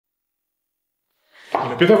你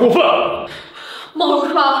们别太过分了。孟如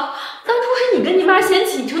霜，当初是你跟你妈嫌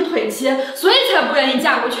弃你成腿妻，所以才不愿意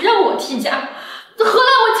嫁过去，让我替嫁。何来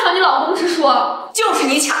我抢你老公之说？就是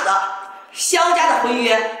你抢的。萧家的婚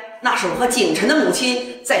约，那是我和景晨的母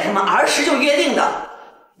亲在他们儿时就约定的。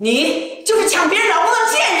你就是抢别人老公的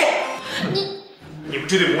贱人！你们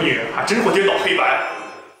这对母女还真会颠倒黑白。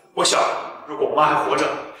我想，如果我妈还活着，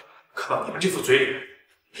看到你们这副嘴脸，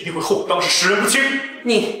一定会后悔当时识人不清。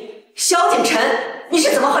你萧景晨，你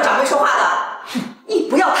是怎么和长辈说话的？你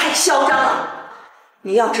不要太嚣张了。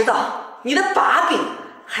你要知道，你的把柄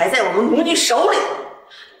还在我们母女手里。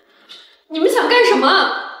你们想干什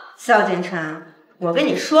么？萧景晨，我跟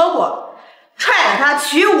你说过，踹了他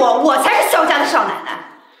娶我，我才是萧家的少奶奶。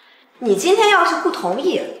你今天要是不同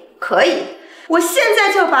意，可以，我现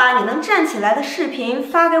在就把你能站起来的视频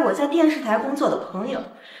发给我在电视台工作的朋友，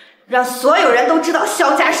让所有人都知道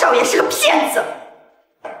萧家少爷是个骗子。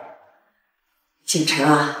景晨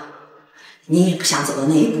啊，你也不想走到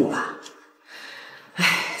那一步吧？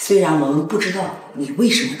哎，虽然我们不知道你为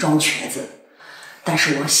什么装瘸子，但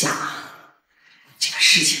是我想啊，这个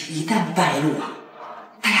事情一旦败露啊，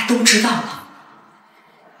大家都知道了，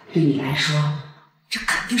对你来说，这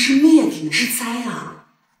肯定是灭顶之灾啊！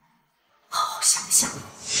好好想想。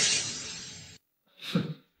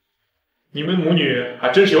哼，你们母女还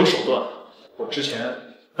真是有手段，我之前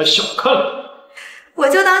还小看了你。我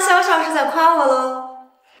就当萧少是在夸我喽。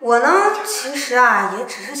我呢，其实啊，也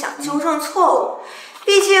只是想纠正错误，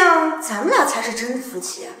毕竟咱们俩才是真夫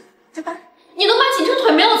妻，对吧？你都把景晨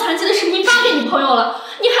腿没有残疾的视频发给你朋友了，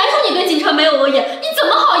你还说你对景晨没有恶意，你怎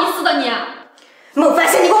么好意思的你？孟凡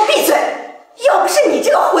星，你给我闭嘴！要不是你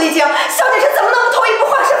这个灰精，萧景晨怎么能头一步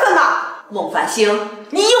换身份呢？孟繁星，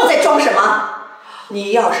你又在装什么？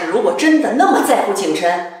你要是如果真的那么在乎景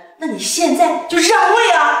晨，那你现在就让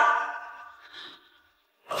位啊！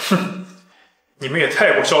哼，你们也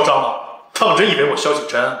太过嚣张了！当真以为我萧景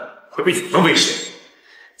晨会被你们威胁？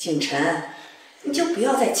景晨，你就不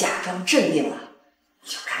要再假装镇定了，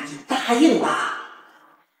就看你答应吧。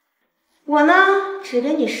我呢，只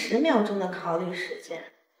给你10秒钟的考虑时间，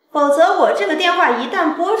否则我这个电话一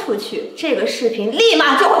旦播出去，这个视频立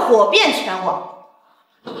马就会火遍全网。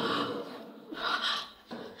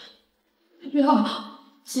不要，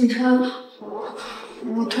景晨，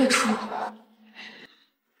我退出。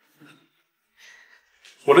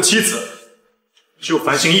我的妻子只有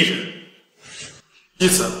繁星一人，妻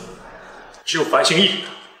子只有繁星一人。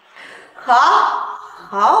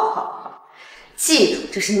好，记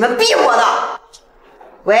住，这是你们逼我的。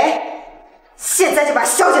喂，现在就把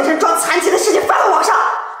萧景晨装残疾的事情发到网上。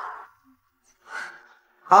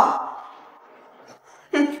好，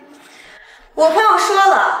我朋友说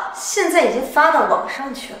了，现在已经发到网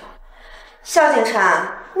上去了。萧景晨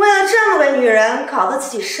为了这么个女人，搞得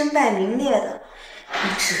自己身败名裂的，你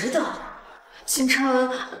值得。景晨，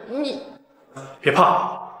你别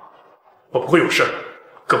怕，我不会有事，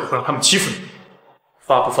更不会让他们欺负你。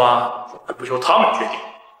发不发还不由他们决定。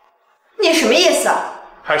你什么意思啊？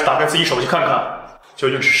还是打开自己手机看看，究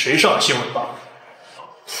竟是谁上的新闻吧。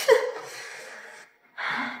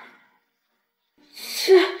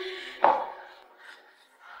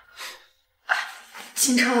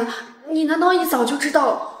景晨，你难道一早就知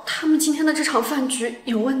道他们今天的这场饭局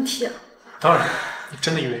有问题？当然，你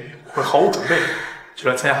真的以为我会毫无准备就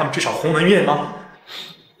来参加他们这场鸿门宴吗？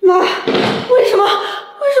妈，为什么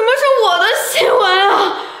是我的新闻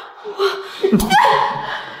啊？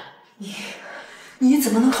你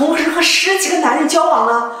怎么能同时和10几个男人交往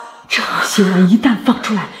呢？这新闻一旦放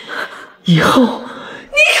出来，以后你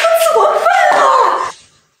可怎么办啊？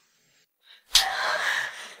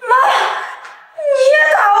妈，你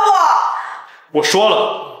也打我！我说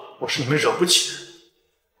了，我是你们惹不起的。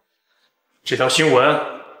这条新闻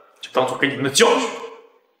就当做给你们的教训。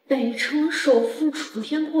北城首富楚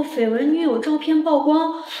天破绯闻女友照片曝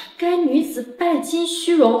光，该女子拜金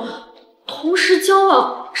虚荣，同时交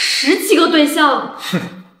往10几个对象。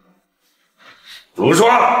哼，如霜，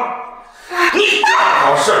你干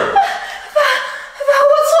好事儿！爸，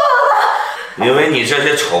我错了。因为你这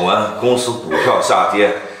些丑闻，公司股票下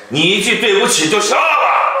跌，你一句对不起就行了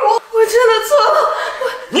吧？我真的错了。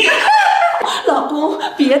你老公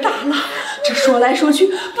别打了，这说来说去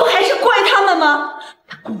不还是怪他们吗？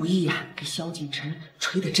他故意给萧景晨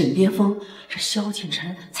吹的枕边风，这萧景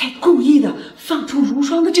晨才故意的放出如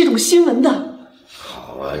霜的这种新闻的。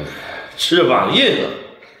好啊，你翅膀硬了，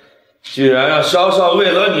居然让潇潇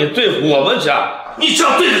为了你对付我们家，你这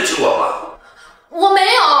样对得起我吗？我没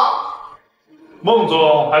有。孟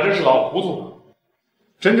总还真是老糊涂了，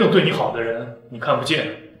真正对你好的人你看不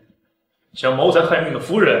见，想谋财害命的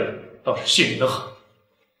夫人倒是信你的很。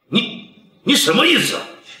你什么意思？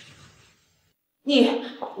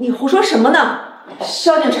你胡说什么呢？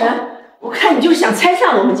萧景晨，我看你就是想拆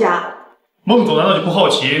散我们家。孟总难道就不好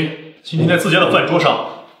奇，今天在自家的饭桌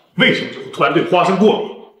上，为什么就会突然对花生过敏？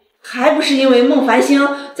还不是因为孟繁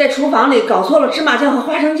星在厨房里搞错了芝麻酱和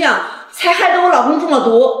花生酱，才害得我老公中了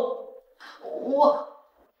毒。我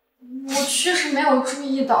确实没有注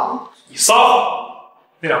意到。你撒谎！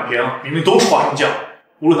那2瓶明明都是花生酱，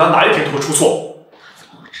无论拿哪一瓶都会出错。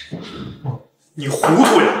你糊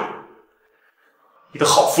涂呀！你的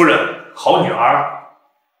好夫人、好女儿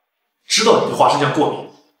知道你对花生酱过敏，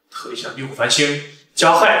特意想利用繁星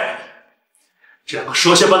加害你。这2个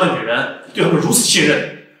蛇蝎般的女人，你对她们如此信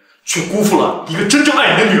任，却辜负了一个真正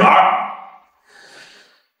爱你的女儿。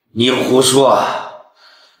你胡说，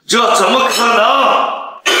这怎么可能？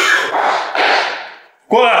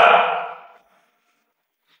过来，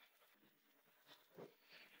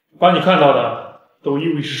把你看到的都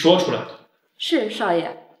一五一十说出来。是少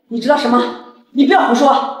爷。你知道什么？你不要胡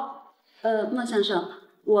说。孟先生，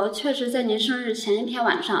我确实在您生日前一天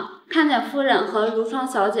晚上看见夫人和如霜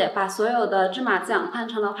小姐把所有的芝麻酱换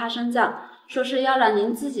成了花生酱，说是要让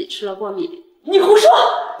您自己吃了过敏。你胡说！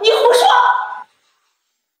你胡说！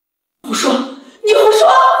胡说！你胡说！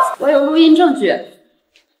我有录音证据。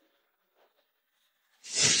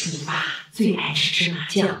你爸最爱吃芝麻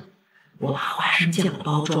酱，我把花生酱的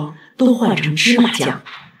包装都换成芝麻酱，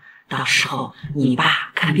到时候你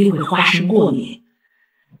爸肯定会花生过敏，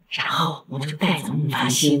然后我就带走孟繁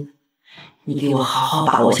星。你给我好好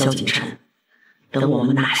把握萧景琛，等我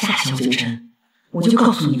们拿下萧景琛，我就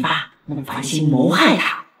告诉你爸孟繁星谋害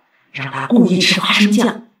他，让他故意吃花生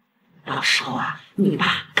酱，到时候啊，你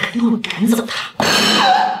爸肯定会赶走他。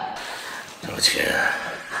周琴，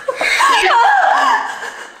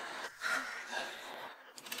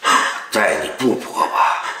待你不薄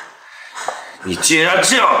吧？你竟然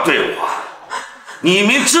这样对我！你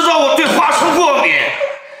明知道我对花生过敏，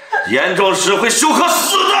严重时会休克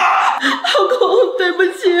死的。老公，对不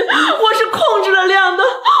起，我是控制了量的，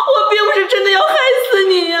我并不是真的要害死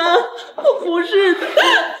你呀，我不是的。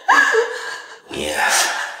你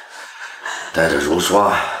带着如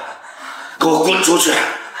霜，给我滚出去！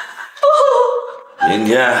明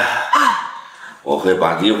天我会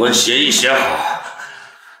把离婚协议写好，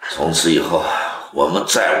从此以后我们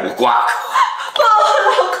再无瓜葛。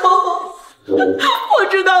老公，我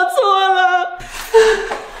知道错了。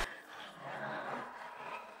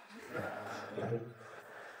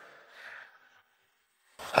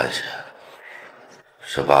安心，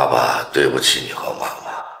是爸爸对不起你和妈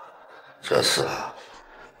妈，这次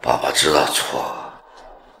爸爸知道错了。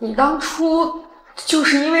你当初就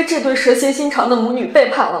是因为这对蛇蝎心肠的母女背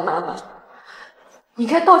叛了妈妈，你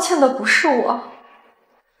该道歉的不是我，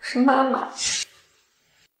是妈妈。爸，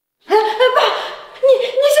你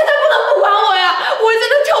现在不能不管我呀！我现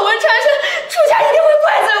在丑闻缠身，楚家一定会怪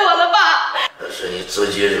罪我的吧？这是你自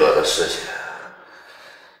己惹的事情，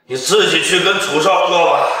你自己去跟楚少说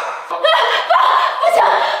吧。爸，不行，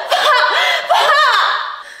爸！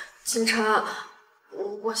景琛，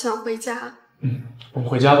我想回家。我们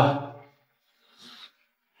回家吧。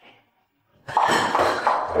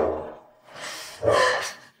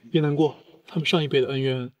别难过，他们上一辈的恩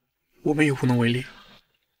怨，我们也无能为力。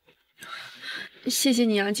谢谢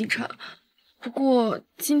你啊，景琛。不过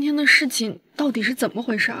今天的事情到底是怎么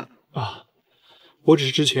回事啊？我只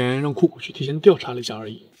是之前让苦苦去提前调查了一下而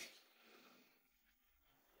已。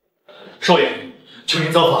少爷，求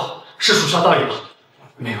您造法，是属下大意了。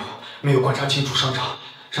没有观察清楚商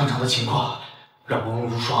场的情况，让朦胧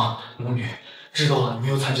如霜母女知道了你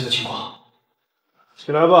没有残疾的情况。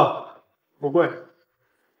起来吧，不跪。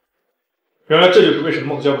原来这就是为什么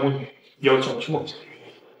孟家母女要叫我去孟家的原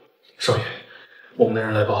因。少爷，我们的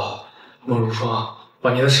人来报，孟如霜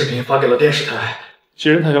把您的视频发给了电视台，既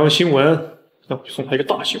然他想要新闻，那我就送他一个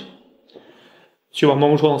大新闻，去把孟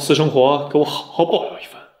如霜的私生活给我好好爆料一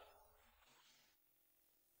番。